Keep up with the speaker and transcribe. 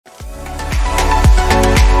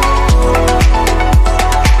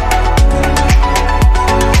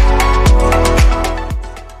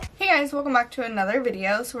back to another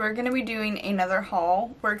video. So we're going to be doing another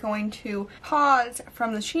haul. We're going to pause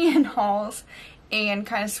from the Shein hauls and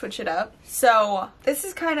kind of switch it up. So this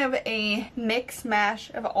is kind of a mix mash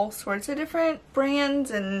of all sorts of different brands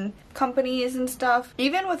and companies and stuff,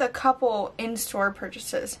 even with a couple in-store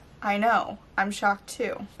purchases. I know, I'm shocked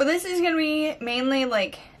too. But this is going to be mainly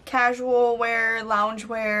like casual wear, lounge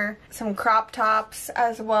wear, some crop tops,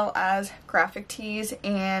 as well as graphic tees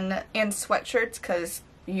and sweatshirts, because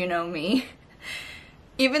you know me.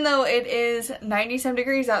 Even though it is 90-some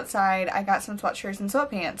degrees outside, I got some sweatshirts and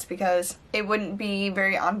sweatpants because it wouldn't be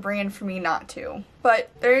very on brand for me not to.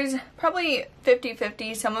 But there's probably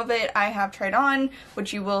 50-50. Some of it I have tried on,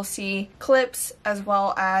 which you will see clips, as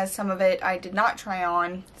well as some of it I did not try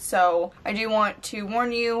on. So I do want to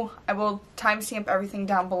warn you, I will timestamp everything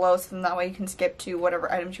down below so that way you can skip to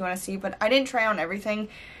whatever items you want to see. But I didn't try on everything,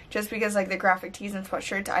 just because like the graphic tees and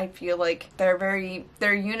sweatshirts, I feel like they're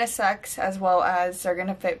unisex, as well as they're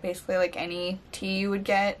gonna fit basically like any tee you would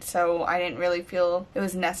get, so I didn't really feel it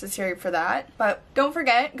was necessary for that. But don't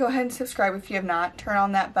forget, go ahead and subscribe if you have not. Turn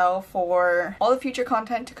on that bell for all the future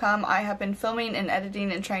content to come. I have been filming and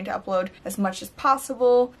editing and trying to upload as much as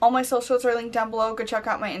possible. All my socials are linked down below. Go check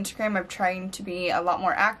out my Instagram. I'm trying to be a lot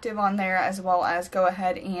more active on there, as well as go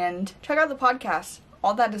ahead and check out the podcast.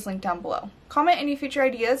 All that is linked down below. Comment any future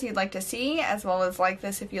ideas you'd like to see, as well as like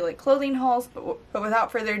this if you like clothing hauls, but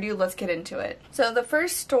without further ado, let's get into it. So the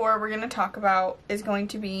first store we're going to talk about is going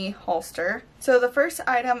to be Hollister. So the first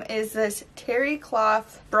item is this terry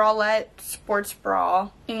cloth bralette sports bra,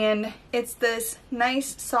 and it's this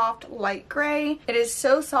nice soft light gray. It is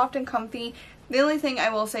so soft and comfy. The only thing I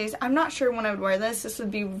will say is I'm not sure when I would wear this. This would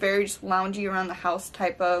be very just loungy around the house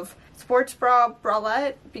type of sports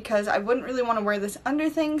bralette, because I wouldn't really want to wear this under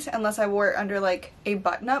things unless I wore it under like a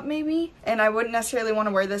button-up maybe, and I wouldn't necessarily want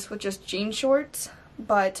to wear this with just jean shorts.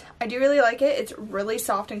 But I do really like it. It's really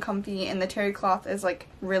soft and comfy, and the terry cloth is like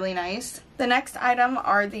really nice. The next item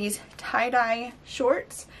are these tie-dye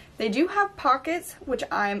shorts. They do have pockets, which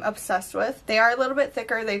I'm obsessed with. They are a little bit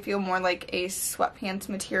thicker. They feel more like a sweatpants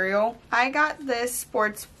material. I got this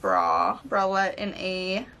sports bralette in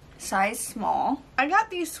a size small. I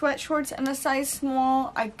got these sweat shorts in a size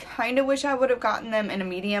small. I kind of wish I would have gotten them in a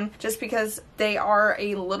medium, just because they are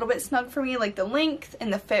a little bit snug for me. Like the length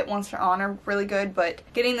and the fit once they're on are really good, but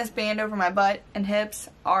getting this band over my butt and hips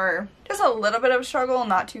are just a little bit of a struggle.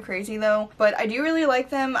 Not too crazy though, but I do really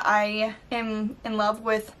like them. I am in love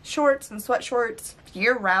with shorts and sweat shorts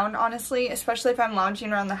year round, honestly, especially if I'm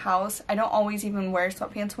lounging around the house. I don't always even wear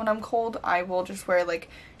sweatpants when I'm cold. I will just wear like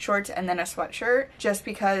shorts and then a sweatshirt, just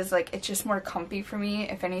because like it's just more comfy for me.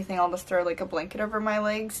 If anything, I'll just throw like a blanket over my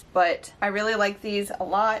legs. But I really like these a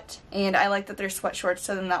lot, and I like that they're sweat shorts,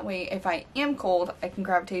 so then that way if I am cold I can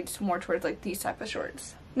gravitate more towards like these type of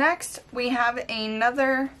shorts. Next, we have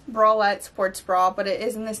another bralette sports bra, but it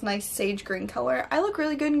is in this nice sage green color. I look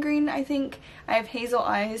really good in green, I think. I have hazel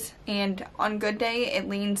eyes, and on good day, it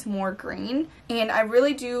leans more green. And I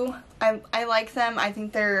really do, I like them. I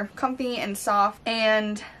think they're comfy and soft,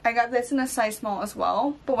 and I got this in a size small as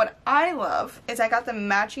well. But what I love is I got the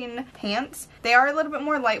matching pants. They are a little bit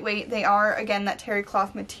more lightweight. They are, again, that terry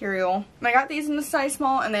cloth material. And I got these in a size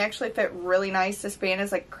small, and they actually fit really nice. This band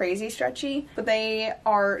is like crazy stretchy, but they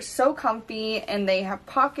are so comfy, and they have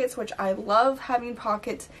pockets, which I love having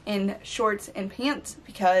pockets in shorts and pants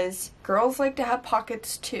because girls like to have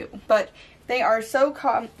pockets too. But they are so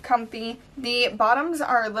comfy. The bottoms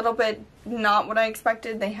are a little bit not what I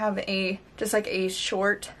expected. They have just like a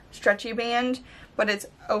short stretchy band, but it's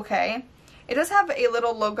okay. It does have a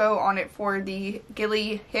little logo on it for the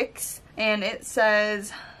Gilly Hicks, and it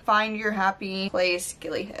says "Find your happy place,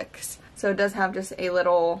 Gilly Hicks." So it does have just a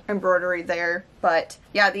little embroidery there. But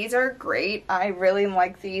yeah, these are great. I really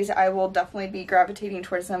like these. I will definitely be gravitating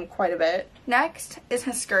towards them quite a bit. Next is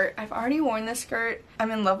a skirt. I've already worn this skirt.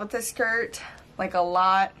 I'm in love with this skirt, like a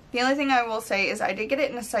lot. The only thing I will say is I did get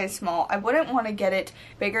it in a size small. I wouldn't want to get it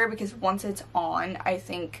bigger because once it's on, I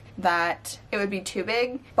think that it would be too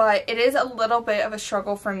big. But it is a little bit of a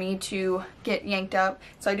struggle for me to get yanked up.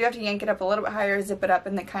 So I do have to yank it up a little bit higher, zip it up,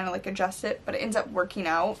 and then kind of like adjust it. But it ends up working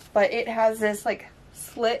out. But it has this like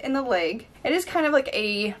slit in the leg. It is kind of like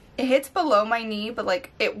it hits below my knee, but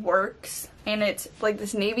like it works. And it's like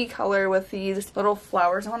this navy color with these little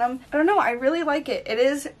flowers on them. I don't know, I really like it. It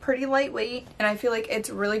is pretty lightweight, and I feel like it's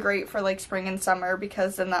really great for like spring and summer,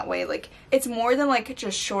 because then that way like it's more than like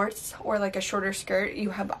just shorts or like a shorter skirt. You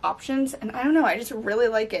have options, and I don't know, I just really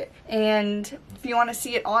like it. And if you want to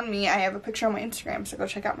see it on me, I have a picture on my Instagram, so go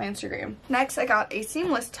check out my Instagram. Next, I got a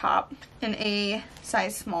seamless top in a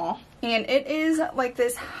size small. and it is like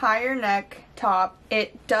this higher neck top.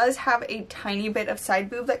 It does have a tiny bit of side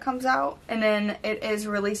boob that comes out, and then it is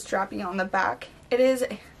really strappy on the back. It is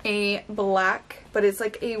a black, but it's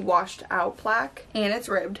like a washed out black, and it's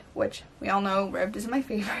ribbed, which we all know ribbed is my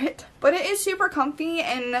favorite. But it is super comfy,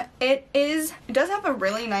 and it does have a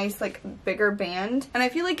really nice like bigger band, and I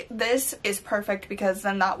feel like this is perfect because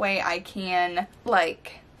then that way I can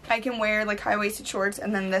wear like high-waisted shorts,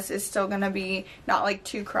 and then this is still gonna be not like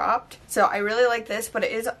too cropped. So I really like this, but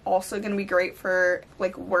it is also gonna be great for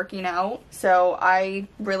like working out. So I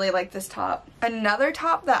really like this top. Another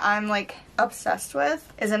top that I'm like obsessed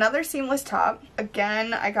with is another seamless top.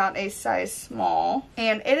 Again, I got a size small,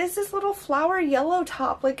 and it is this little flower yellow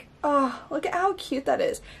top. Like, oh, look at how cute that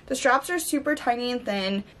is. The straps are super tiny and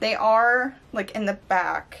thin. They are like in the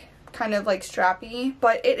back, kind of like strappy,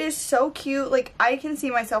 but it is so cute. Like, I can see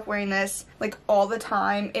myself wearing this like all the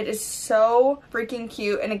time. It is so freaking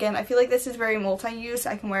cute, and again, I feel like this is very multi-use.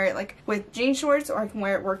 I can wear it like with jean shorts, or I can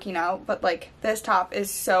wear it working out, but like this top is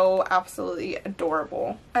so absolutely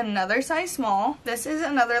adorable. Another size small. This is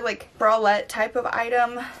another like bralette type of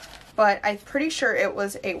item, but I'm pretty sure it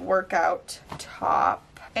was a workout top.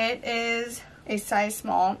 It is a size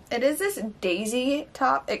small. It is this daisy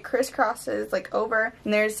top. It crisscrosses like over,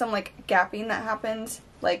 and there's some like gapping that happens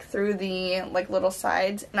like through the like little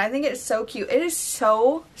sides, and I think it's so cute. It is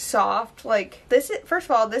so soft. Like, this is, first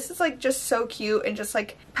of all, this is like just so cute, and just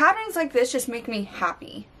like patterns like this just make me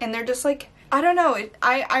happy, and they're just like, I don't know,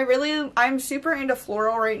 I'm super into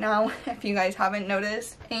floral right now, if you guys haven't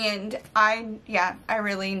noticed, and I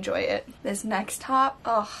really enjoy it. This next top,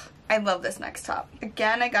 ugh, I love this next top.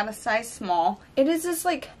 Again, I got a size small. It is this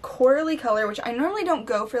like corally color, which I normally don't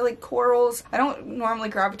go for like corals. I don't normally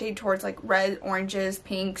gravitate towards like red, oranges,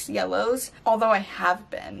 pinks, yellows, although I have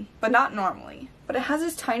been, but not normally. But it has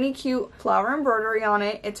this tiny cute flower embroidery on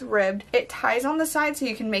it. It's ribbed. It ties on the side so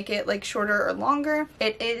you can make it like shorter or longer.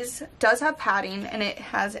 It does have padding, and it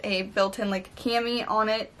has a built-in like cami on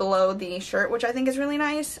it below the shirt, which I think is really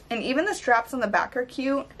nice. And even the straps on the back are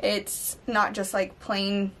cute. It's not just like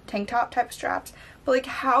plain tank top type straps. But like,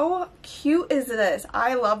 how cute is this?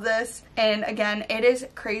 I love this. And again, it is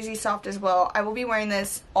crazy soft as well. I will be wearing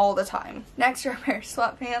this all the time. Next are a pair of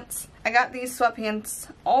sweatpants. I got these sweatpants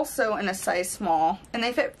also in a size small, and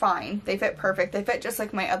they fit fine. They fit perfect. They fit just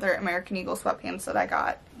like my other American Eagle sweatpants that I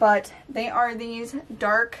got. But they are these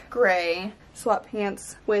dark gray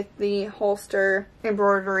sweatpants with the holster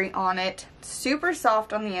embroidery on it. Super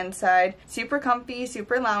soft on the inside, super comfy,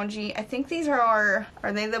 super loungy. I think these are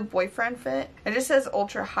they the boyfriend fit? It just says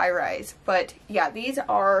ultra high rise, but yeah, these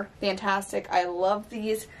are fantastic. I love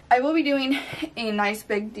these. I will be doing a nice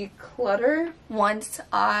big declutter once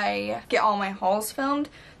I get all my hauls filmed,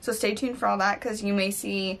 so stay tuned for all that, because you may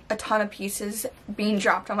see a ton of pieces being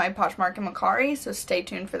dropped on my Poshmark and Mercari, so stay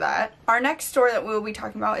tuned for that. Our next store that we will be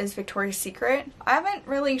talking about is Victoria's Secret. I haven't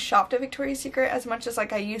really shopped at Victoria's Secret as much as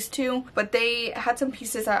like I used to, but they had some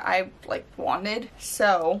pieces that I like wanted.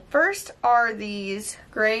 So first are these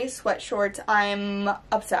gray sweat shorts. I'm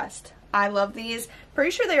obsessed. I love these.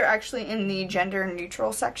 Pretty sure they're actually in the gender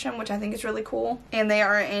neutral section, which I think is really cool. And they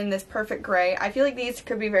are in this perfect gray. I feel like these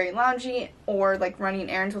could be very loungy or like running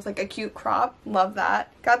errands with like a cute crop. Love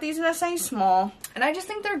that. Got these in a size small, and I just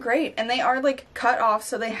think they're great. And they are like cut off,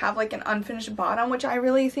 so they have like an unfinished bottom, which I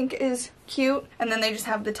really think is cute. And then they just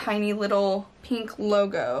have the tiny little pink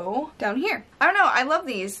logo down here. I don't know, I love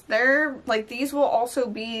these. They're like, these will also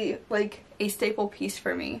be like a staple piece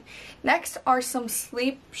for me. Next are some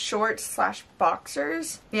sleep shorts slash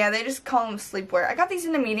boxers. Yeah, they just call them sleepwear. I got these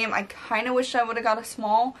in a medium. I kind of wish I would have got a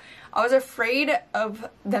small. I was afraid of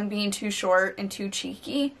them being too short and too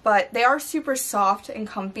cheeky, but they are super soft and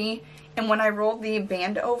comfy. And when I roll the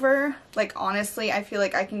band over, like honestly, I feel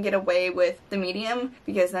like I can get away with the medium,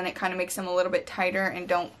 because then it kind of makes them a little bit tighter and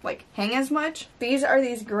don't like hang as much. These are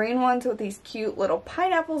these green ones with these cute little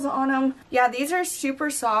pineapples on them. Yeah, these are super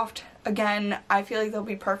soft. Again, I feel like they'll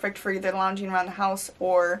be perfect for either lounging around the house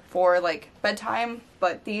or for like bedtime,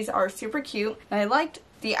 but these are super cute. And I liked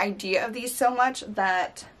the idea of these so much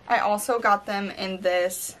that I also got them in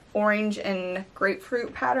this orange and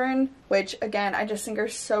grapefruit pattern, which again, I just think are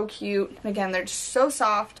so cute. And again, they're just so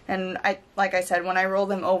soft, and like I said, when I roll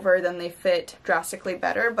them over, then they fit drastically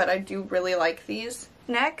better, but I do really like these.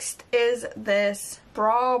 Next is this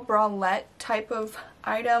bralette type of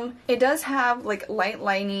item. It does have like light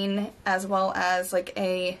lining as well as like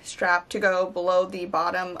a strap to go below the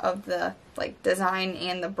bottom of the like design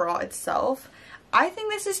and the bra itself. I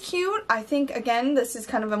think this is cute. I think, again, this is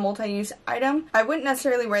kind of a multi-use item. I wouldn't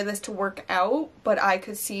necessarily wear this to work out, but I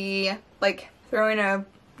could see like throwing a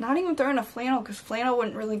not even throw in a flannel because flannel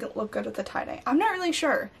wouldn't really look good with the tie-dye. I'm not really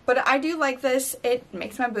sure. But I do like this. It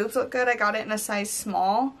makes my boobs look good. I got it in a size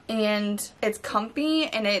small and it's comfy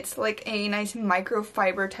and it's like a nice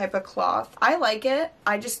microfiber type of cloth. I like it.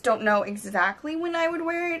 I just don't know exactly when I would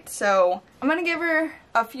wear it. So I'm going to give her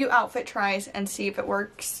a few outfit tries and see if it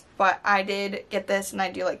works. But I did get this and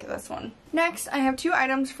I do like this one. Next, I have two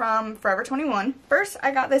items from Forever 21. First,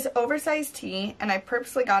 I got this oversized tee and I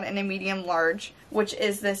purposely got it in a medium large, which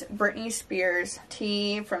is this Britney Spears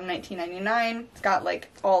tee from 1999. It's got like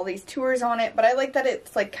all these tours on it, but I like that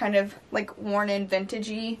it's like kind of like worn in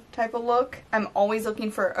vintagey type of look. I'm always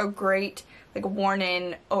looking for a great like worn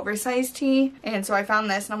in oversized tee, and so I found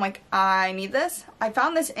this and I'm like, I need this. I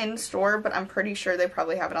found this in store, but I'm pretty sure they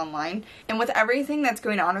probably have it online. And with everything that's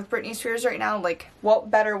going on with Britney Spears right now, like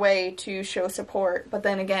what better way to show support? But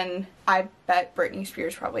then again, I bet Britney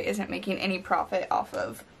Spears probably isn't making any profit off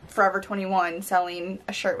of Forever 21 selling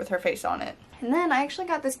a shirt with her face on it. And then I actually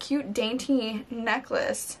got this cute dainty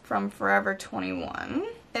necklace from Forever 21.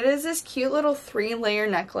 It is this cute little 3-layer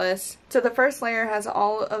necklace. So the first layer has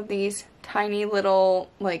all of these tiny little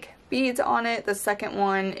like beads on it. The second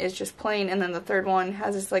one is just plain, and then the third one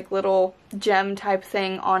has this like little gem type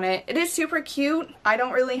thing on it. It is super cute. I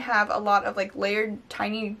don't really have a lot of like layered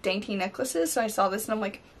tiny dainty necklaces, so I saw this and I'm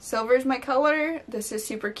like, silver is my color. This is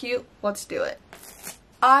super cute. Let's do it.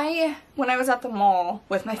 When I was at the mall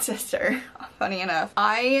with my sister, funny enough,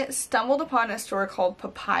 I stumbled upon a store called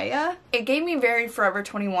Papaya. It gave me very Forever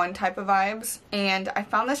 21 type of vibes, and I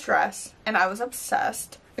found this dress and I was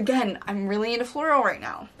obsessed. Again, I'm really into floral right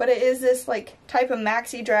now, but it is this like type of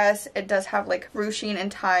maxi dress. It does have like ruching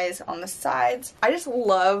and ties on the sides. I just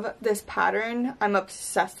love this pattern. I'm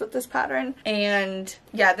obsessed with this pattern, and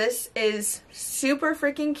yeah, this is super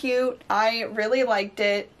freaking cute. I really liked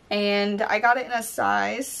it. And I got it in a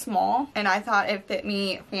size small, and I thought it fit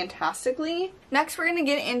me fantastically. Next, we're going to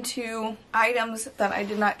get into items that I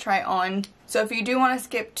did not try on. So if you do want to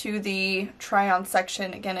skip to the try on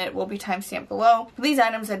section, again, it will be timestamped below. These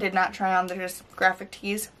items I did not try on, they're just graphic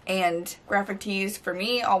tees. And graphic tees, for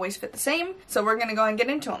me, always fit the same. So we're going to go and get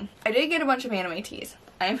into them. I did get a bunch of anime tees.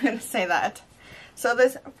 I'm going to say that. So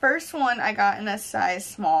this first one I got in a size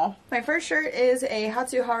small. My first shirt is a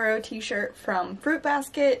Hatsuharu t-shirt from Fruit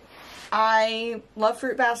Basket. I love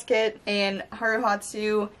Fruit Basket, and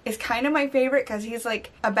Haruhatsu is kind of my favorite because he's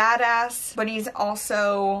like a badass, but he's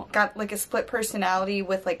also got like a split personality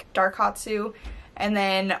with like Dark Hatsu. And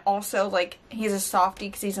then also, like, he's a softie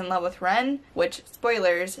because he's in love with Ren, which,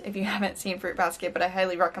 spoilers if you haven't seen Fruit Basket, but I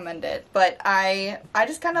highly recommend it. But I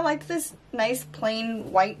just kind of liked this nice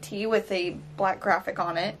plain white tee with a black graphic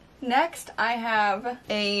on it. Next, I have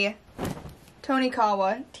a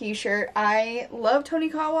Tonikawa t-shirt. I love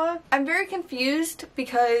Tonikawa. I'm very confused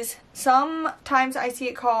because sometimes I see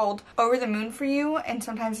it called Over the Moon for You, and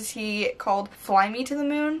sometimes I see it called Fly Me to the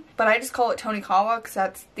Moon, but I just call it Tonikawa because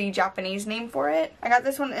that's the Japanese name for it. I got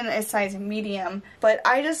this one in a size medium, but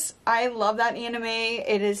I love that anime.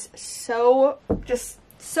 It is so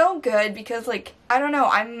good because, like, I don't know,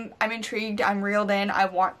 I'm intrigued, I'm reeled in, I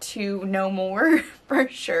want to know more for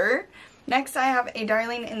sure. Next, I have a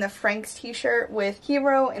Darling in the Franxx t-shirt with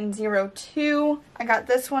Hero and 02. I got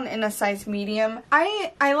this one in a size medium.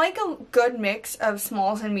 I like a good mix of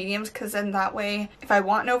smalls and mediums because then that way, if I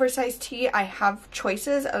want an oversized tee, I have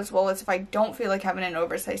choices, as well as if I don't feel like having an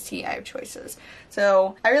oversized tee, I have choices.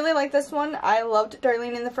 So I really like this one. I loved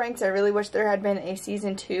Darling in the Franxx. I really wish there had been a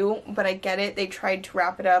season 2, but I get it. They tried to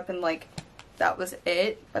wrap it up and like that was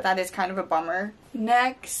it, but that is kind of a bummer.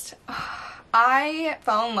 Next, I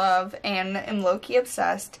fell in love and am low-key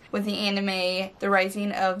obsessed with the anime The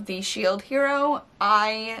Rising of the Shield Hero.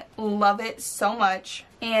 I love it so much.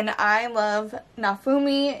 And I love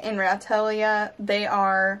Nafumi and Raphtalia.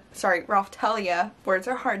 Raphtalia. Words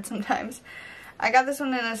are hard sometimes. I got this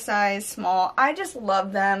one in a size small. I just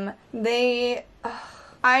love them. First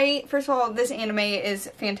of all, this anime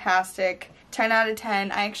is fantastic. 10 out of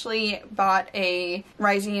 10. I actually bought a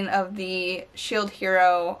Rising of the Shield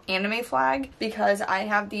Hero anime flag because I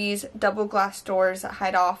have these double glass doors that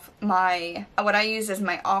hide off what I use as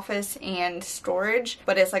my office and storage,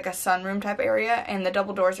 but it's like a sunroom type area, and the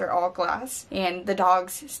double doors are all glass, and the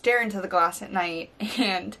dogs stare into the glass at night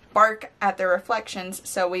and bark at their reflections,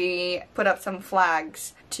 so we put up some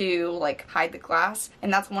flags to like hide the glass,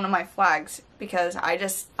 and that's one of my flags because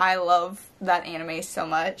I love that anime so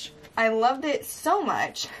much. I loved it so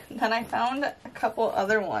much that I found a couple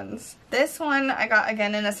other ones. This one I got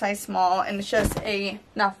again in a size small, and it's just a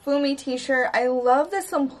Nafumi t-shirt. I love the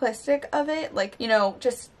simplistic of it, like, you know,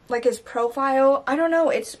 just like his profile. I don't know,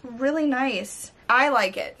 it's really nice. I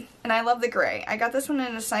like it. and I love the gray. I got this one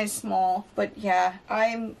in a size small, but yeah,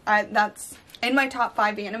 that's in my top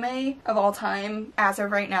 5 anime of all time as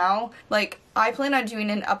of right now. Like, I plan on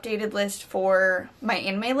doing an updated list for my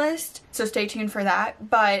anime list, so stay tuned for that.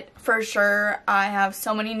 But for sure, I have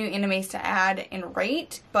so many new animes to add and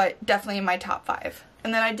rate, but definitely in my top 5.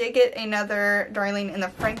 And then I did get another Darling in the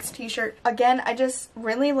Franxx t-shirt. Again, I just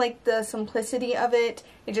really like the simplicity of it.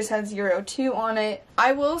 It just has 02 on it.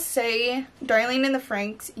 I will say Darling in the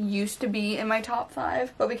Franxx used to be in my top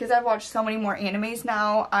 5, but because I've watched so many more animes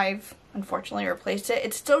now, I've unfortunately replaced it.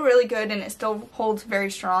 It's still really good and it still holds very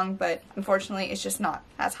strong, but unfortunately it's just not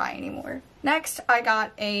as high anymore. Next, I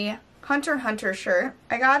got a Hunter x Hunter shirt.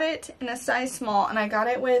 I got it in a size small and I got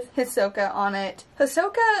it with Hisoka on it.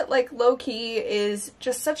 Hisoka, like, low-key is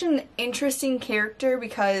just such an interesting character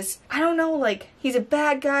because, I don't know, like, he's a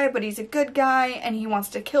bad guy but he's a good guy and he wants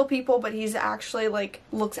to kill people but he's actually, like,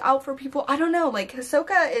 looks out for people. I don't know, like,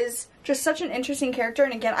 Hisoka is just such an interesting character,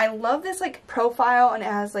 and again, I love this, like, profile, and it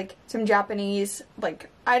has, like, some Japanese, like,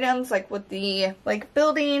 items, like, with the, like,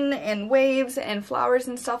 building and waves and flowers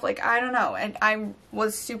and stuff. Like, I don't know, and I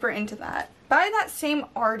was super into that. By that same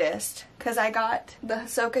artist, because I got the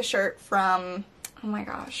Hisoka shirt from, oh my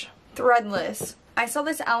gosh, Threadless. I saw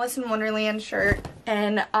this Alice in Wonderland shirt,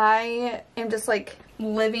 and I am just, like,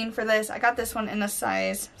 living for this. I got this one in a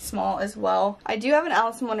size small as well. I do have an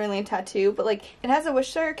Alice in Wonderland tattoo, but, like, it has a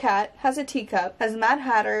Wish There cat, has a teacup, has Mad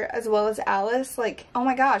Hatter, as well as Alice. Like, oh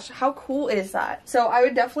my gosh, how cool is that? So I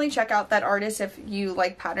would definitely check out that artist if you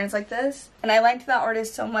like patterns like this. And I liked that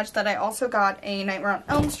artist so much that I also got a Nightmare on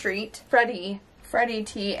Elm Street Freddy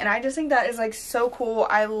tee, and I just think that is, like, so cool.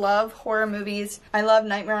 I love horror movies. I love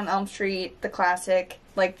Nightmare on Elm Street, the classic,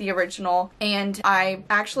 like the original, and I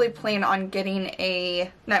actually plan on getting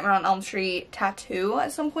a Nightmare on Elm Street tattoo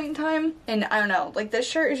at some point in time. And I don't know, like, this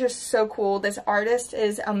shirt is just so cool. This artist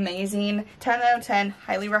is amazing. 10 out of 10,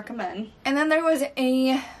 highly recommend. And then there was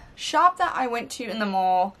a shop that I went to in the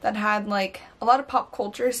mall that had, like, a lot of pop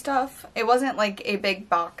culture stuff. It wasn't like a big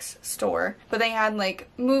box store, but they had, like,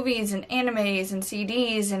 movies and animes and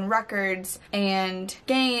CDs and records and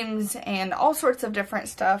games and all sorts of different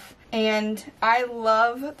stuff. And I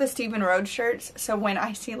love the Stephen Rhodes shirts, so when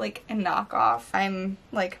I see, like, a knockoff, I'm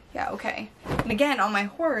like, yeah, okay. And again, on my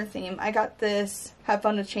horror theme, I got this Have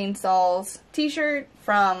Fun with Chainsaws t-shirt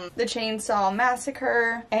from the Chainsaw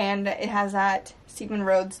Massacre, and it has that Stephen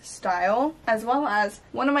Rhodes style, as well as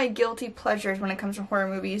one of my guilty pleasures when it comes to horror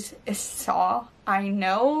movies is Saw. I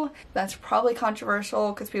know that's probably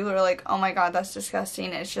controversial because people are like, oh my god, that's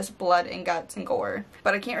disgusting, it's just blood and guts and gore,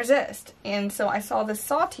 but I can't resist. And so I saw this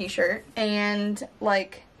Saw t-shirt and,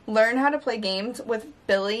 like, learn how to play games with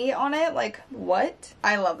Billy on it. Like, what?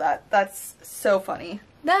 I love that. That's so funny.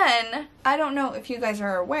 Then, I don't know if you guys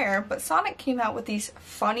are aware, but Sonic came out with these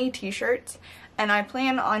funny t-shirts, and I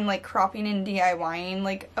plan on, like, cropping and DIYing,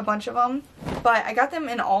 like, a bunch of them. But I got them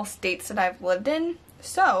in all states that I've lived in,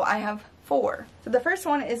 so I have 4. So the first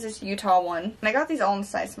one is this Utah one, and I got these all in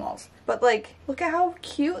size smalls. But, like, look at how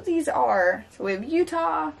cute these are. So we have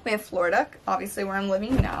Utah, we have Florida, obviously where I'm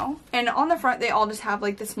living now. And on the front, they all just have,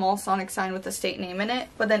 like, the small Sonic sign with the state name in it.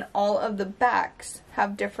 But then all of the backs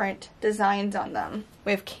have different designs on them.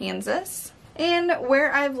 We have Kansas, and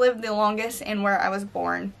where I've lived the longest and where I was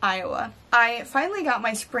born, Iowa. I finally got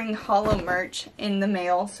my SpringHollow merch in the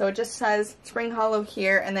mail, so it just says SpringHollow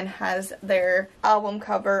here and then has their album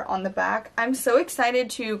cover on the back. I'm so excited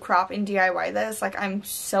to crop and DIY this, like, I'm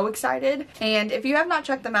so excited. And if you have not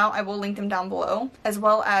checked them out, I will link them down below, as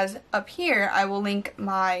well as up here I will link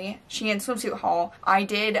my Shein swimsuit haul. I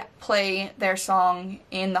did play their song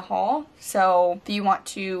in the haul, so if you want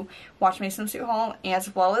to watch my swimsuit haul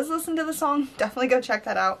as well as listen to the song, definitely go check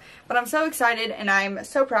that out. But I'm so excited and I'm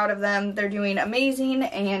so proud of them. They're doing amazing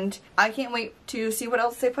and I can't wait to see what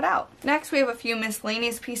else they put out. Next, we have a few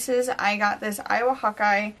miscellaneous pieces. I got this Iowa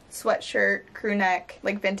Hawkeye sweatshirt, crew neck,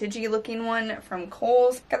 like vintagey looking one from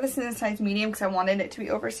Kohl's. Got this in a size medium because I wanted it to be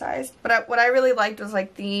oversized. But what I really liked was,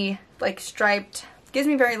 like, the, like, striped, gives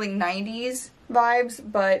me very, like, 90s vibes,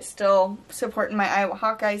 but still supporting my Iowa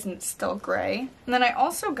Hawkeyes, and it's still gray. And then I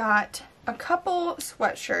also got a couple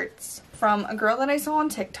sweatshirts from a girl that I saw on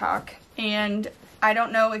TikTok, and I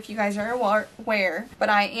don't know if you guys are aware, but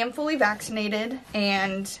I am fully vaccinated,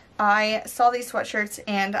 and I saw these sweatshirts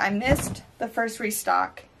and I missed the first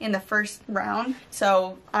restock in the first round,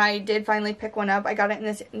 so I did finally pick one up. I got it in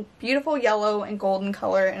this beautiful yellow and golden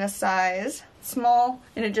color in a size small,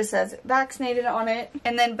 and it just says vaccinated on it.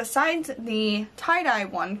 And then besides the tie-dye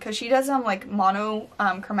one, because she does them like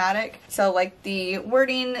monochromatic, so like the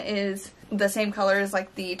wording is the same color as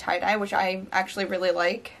like the tie-dye, which I actually really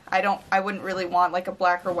like. I wouldn't really want like a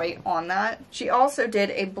black or white on that. She also did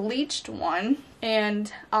a bleached one,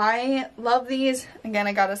 and I love these. Again,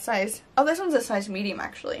 I got a size, oh, this one's a size medium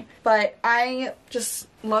actually, but I just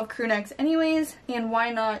love crew necks anyways, and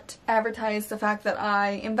why not advertise the fact that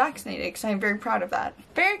I am vaccinated, because I'm very proud of that.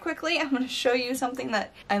 Very quickly, I'm going to show you something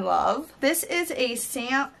that I love. This is a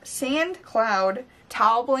sand cloud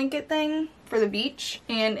towel blanket thing for the beach,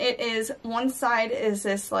 and it is, one side is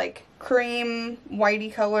this like cream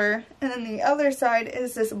whitey color, and then the other side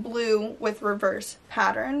is this blue with reverse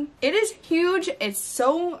pattern. It is huge. It's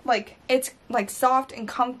so like, it's like soft and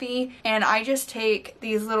comfy, and I just take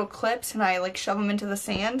these little clips and I like shove them into the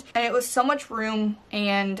sand, and it was so much room,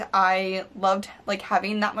 and I loved like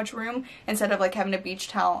having that much room instead of like having a beach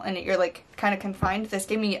towel and you're like kind of confined. This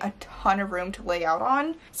gave me a ton of room to lay out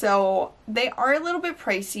on. So they are a little bit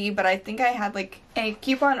pricey, but I think I had like a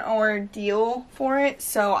coupon or deal for it,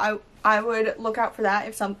 so I would look out for that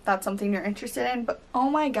if that's something you're interested in. But oh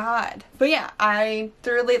my god. But yeah, I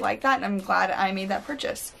thoroughly like that, and I'm glad I made that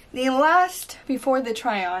purchase. The last before the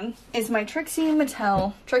try on is my Trixie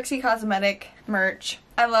Mattel Trixie Cosmetic merch.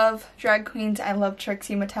 I love drag queens, I love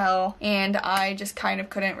Trixie Mattel, and I just kind of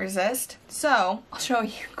couldn't resist. So I'll show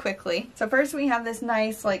you quickly. So first we have this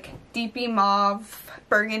nice like deepy mauve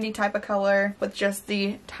burgundy type of color with just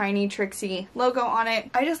the tiny Trixie logo on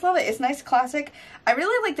it. I just love it. It's nice, classic. I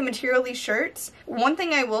really like the material of these shirts. One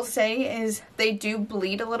thing I will say is they do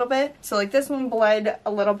bleed a little bit. So like this one bled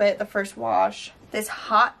a little bit the first wash. This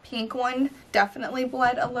hot pink one definitely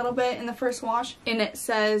bled a little bit in the first wash. And it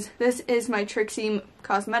says, "This is my Trixie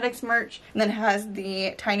Cosmetics merch." And then it has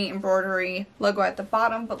the tiny embroidery logo at the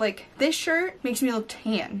bottom. But like, this shirt makes me look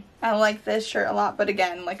tan. I like this shirt a lot, but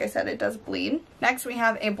again, like I said, it does bleed. Next we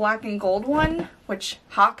have a black and gold one, which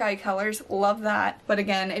Hawkeye colors, love that. But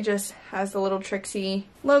again, it just has the little Trixie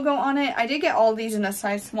logo on it. I did get all these in a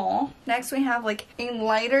size small. Next we have like a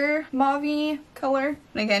lighter mauve color,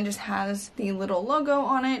 and again, just has the little logo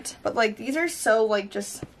on it. But like, these are so like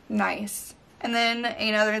just nice. And then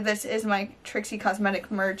another, this is my Trixie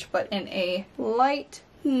Cosmetic merch, but in a light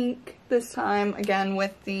pink this time, again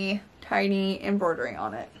with the tiny embroidery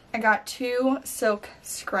on it. I got two silk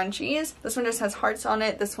scrunchies. This one just has hearts on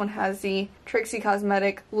it. This one has the Trixie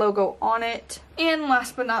Cosmetic logo on it. And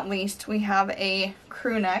last but not least, we have a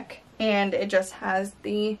crew neck, and it just has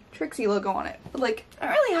the Trixie logo on it. But like, I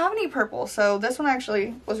don't really have any purple, so this one I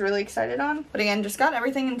actually was really excited on. But again, just got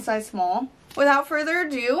everything in size small. Without further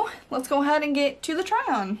ado, let's go ahead and get to the try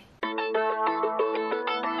on.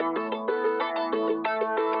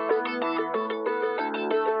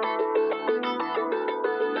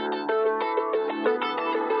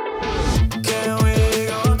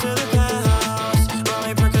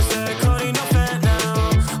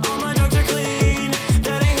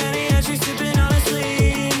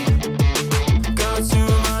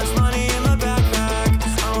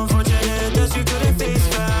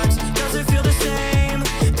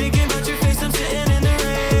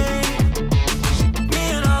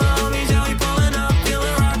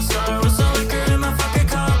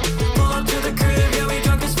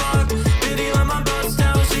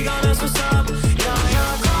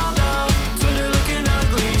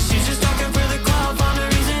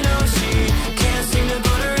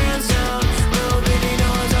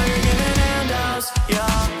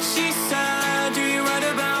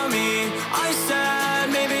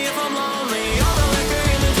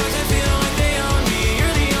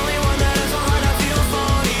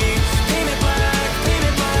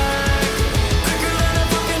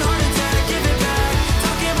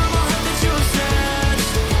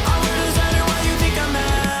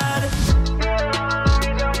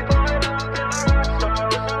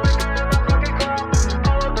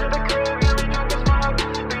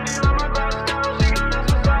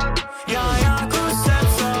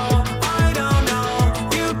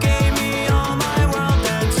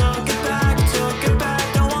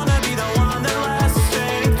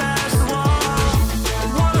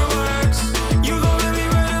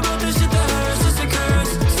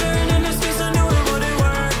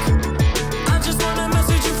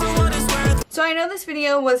 I know this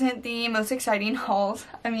video wasn't the most exciting hauls.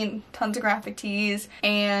 I mean, tons of graphic tees,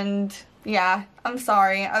 and yeah, I'm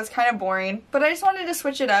sorry, I was kind of boring, but I just wanted to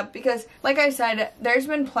switch it up because, like I said, there's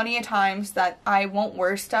been plenty of times that I won't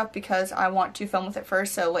wear stuff because I want to film with it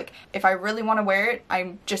first. So like, if I really want to wear it,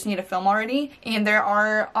 I just need to film already. And there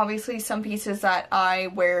are obviously some pieces that I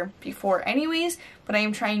wear before anyways, but but I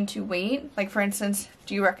am trying to wait. Like for instance,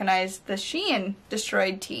 do you recognize the Shein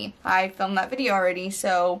destroyed tee? I filmed that video already,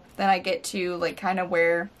 so then I get to like kind of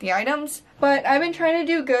wear the items. But I've been trying to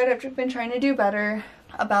do good. I've been trying to do better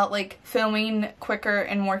about like filming quicker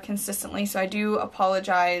and more consistently, so I do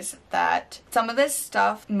apologize that some of this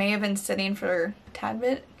stuff may have been sitting for a tad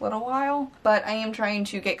bit, little while, but I am trying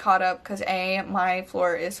to get caught up because A, my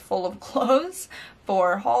floor is full of clothes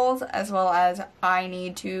for hauls, as well as I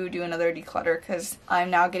need to do another declutter because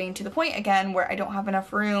I'm now getting to the point again where I don't have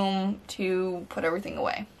enough room to put everything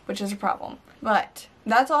away, which is a problem. But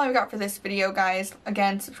that's all I've got for this video, guys.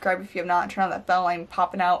 Again, subscribe if you have not, turn on that bell. I'm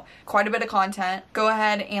popping out quite a bit of content. Go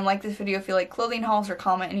ahead and like this video if you like clothing hauls, or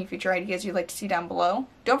comment any future ideas you'd like to see down below.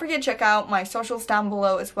 Don't forget to check out my socials down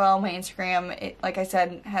below as well. My Instagram, like I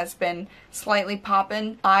said, has been slightly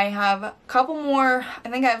popping. I have a couple more. I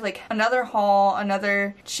think I have like another haul,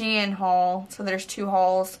 another Shein haul. So there's 2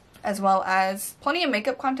 hauls, as well as plenty of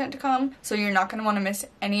makeup content to come. So you're not going to want to miss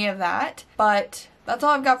any of that. But that's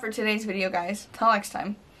all I've got for today's video, guys. Till next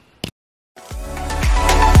time.